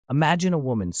Imagine a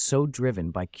woman so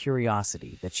driven by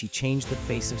curiosity that she changed the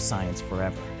face of science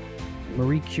forever.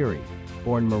 Marie Curie,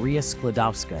 born Maria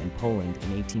Sklodowska in Poland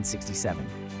in 1867,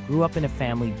 grew up in a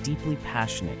family deeply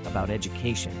passionate about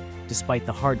education despite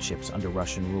the hardships under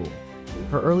Russian rule.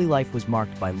 Her early life was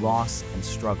marked by loss and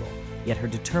struggle, yet her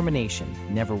determination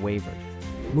never wavered.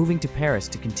 Moving to Paris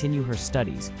to continue her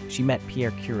studies, she met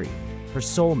Pierre Curie, her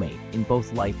soulmate in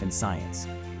both life and science.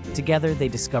 Together, they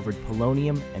discovered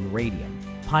polonium and radium,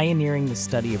 pioneering the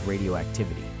study of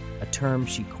radioactivity, a term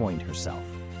she coined herself.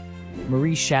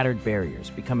 Marie shattered barriers,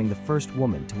 becoming the first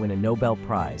woman to win a Nobel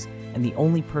Prize and the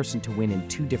only person to win in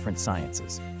two different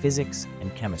sciences, physics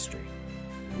and chemistry.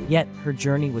 Yet, her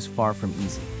journey was far from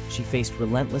easy. She faced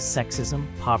relentless sexism,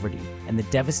 poverty, and the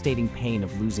devastating pain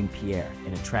of losing Pierre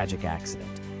in a tragic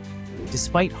accident.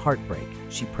 Despite heartbreak,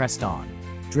 she pressed on,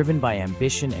 driven by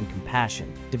ambition and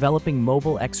compassion, developing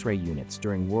mobile X-ray units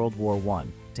during World War I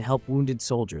to help wounded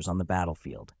soldiers on the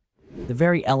battlefield. The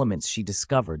very elements she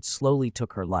discovered slowly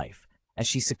took her life, as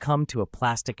she succumbed to a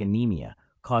plastic anemia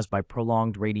caused by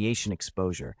prolonged radiation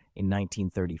exposure in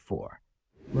 1934.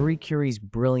 Marie Curie's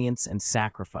brilliance and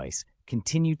sacrifice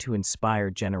continue to inspire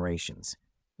generations.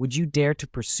 Would you dare to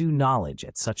pursue knowledge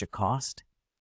at such a cost?